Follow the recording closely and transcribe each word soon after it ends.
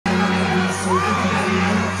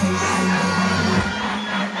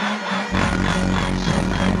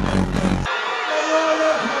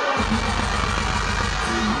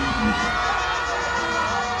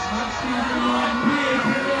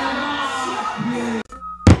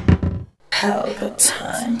Pelpa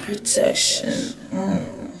time protection.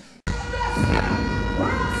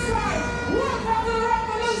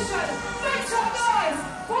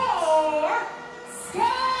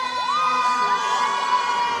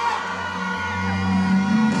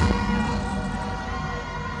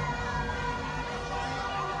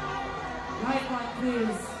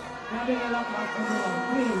 Please, having a lock up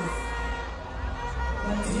for please.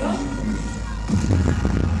 Thank you.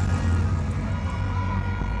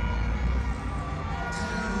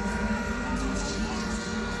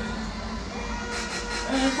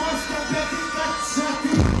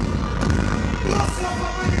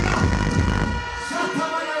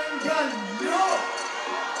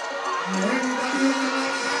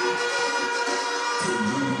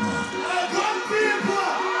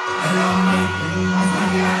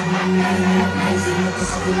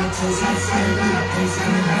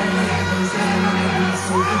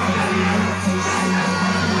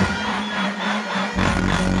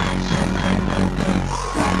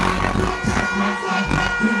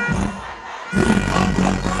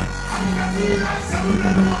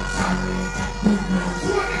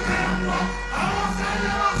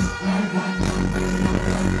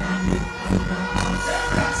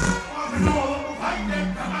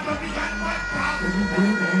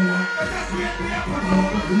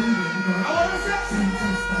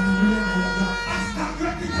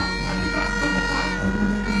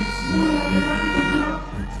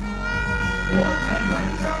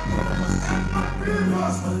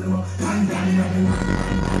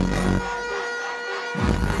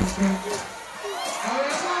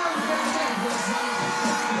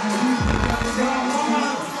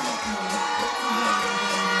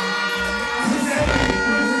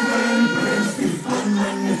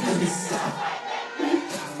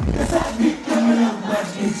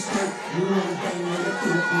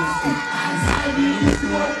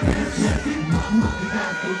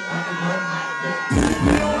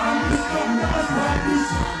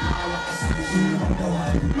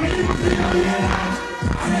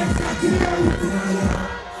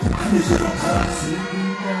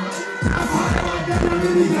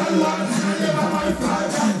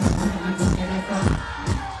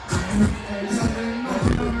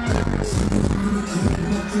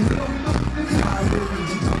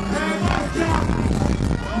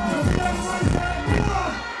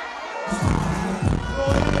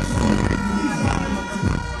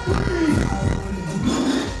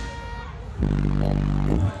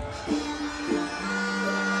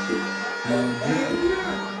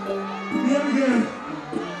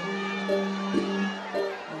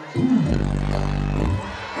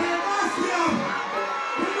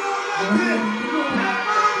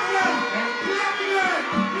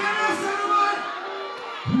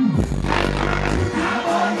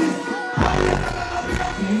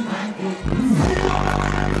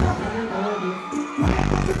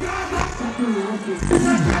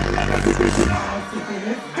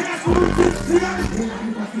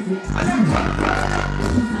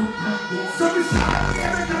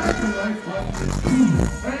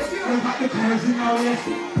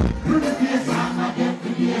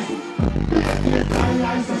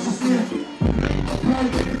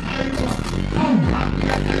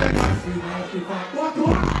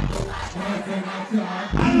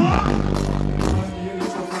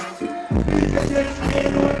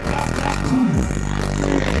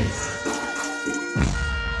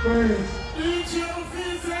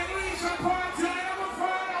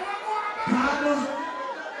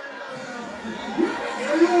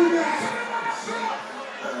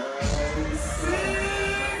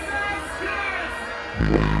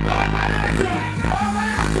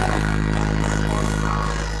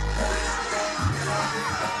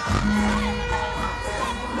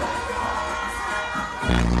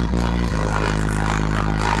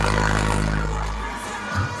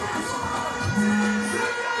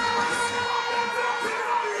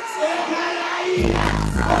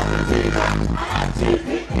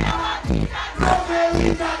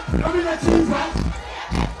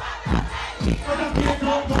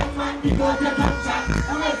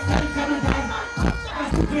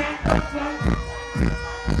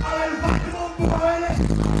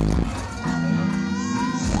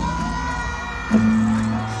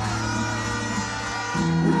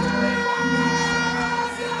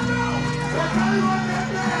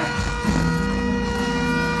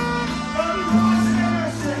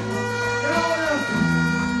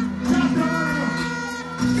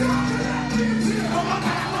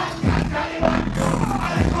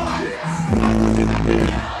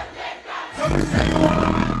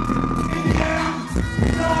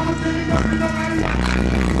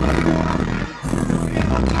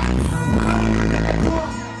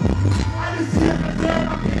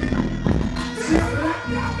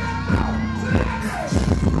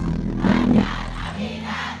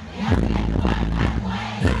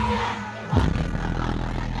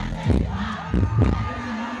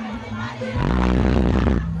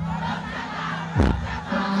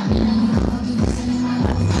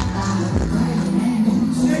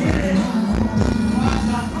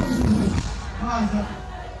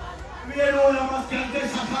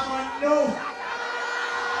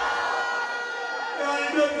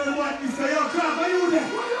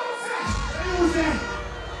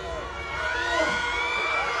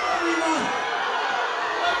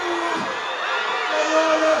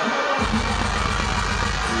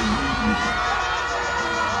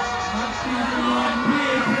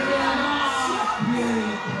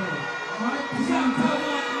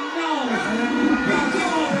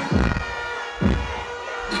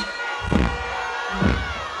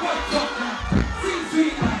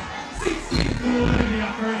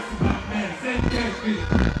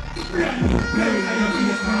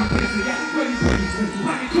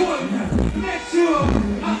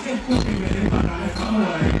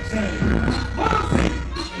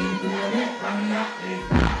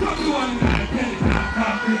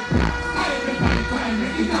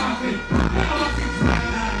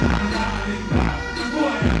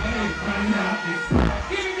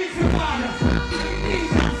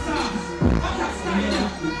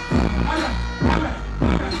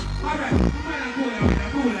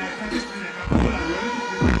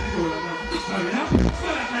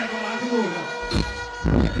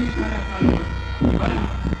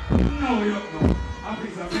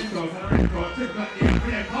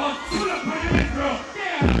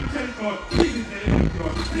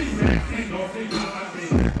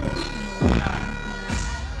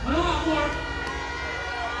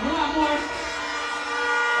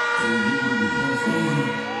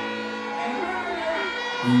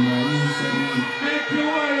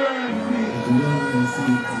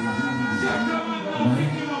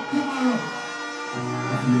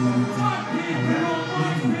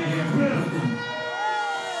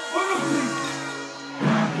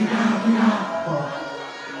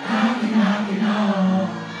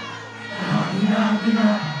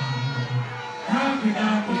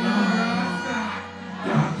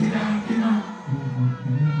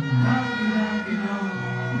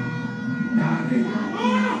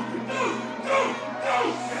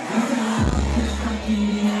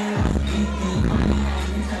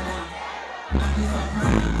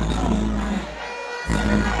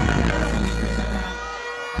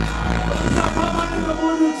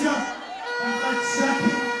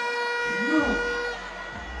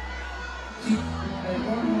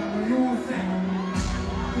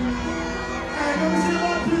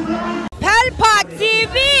 Pelpa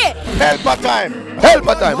TV! Pelpa time!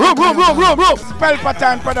 Pelpa time! Room! Pelpa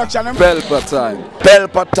time production! Pelpa time!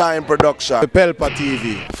 Pelpa time production! Pelpa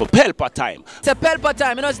TV! For Pelpa time! It's a Pelpa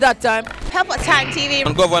time, you know it's that time. Pelpa time TV!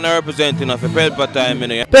 I'm governor representing of a Pelpa time, you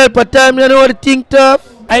know. Pelpa time, you know what I think tough?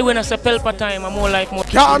 I when I say Pelpa time, I'm more like more.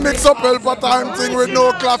 Can't mix up Pelpa time thing with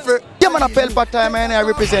no coffee. Yeah, man, a Pelpa time, and I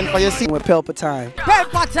represent for you. See, we're Pelpa time.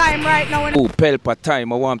 Pelpa time right now. Oh, Pelpa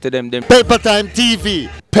time, I want to them. Pelpa time TV.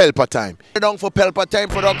 Pelpa time. Down for Pelpa time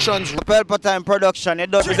productions. Pelpa time production. It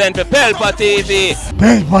does Represent for Pelpa TV.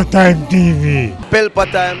 Pelpa time TV. Pelpa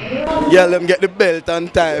time. Yeah, let them get the belt on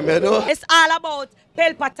time, you know. It's all about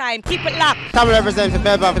Pelpa time. Keep it locked. Some represent for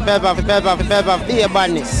Pelpa, the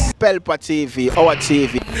badness. Pelpa TV, our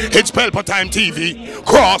TV. It's Pelpa time TV.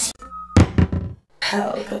 Cross.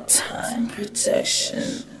 Pelpa time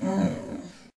protection.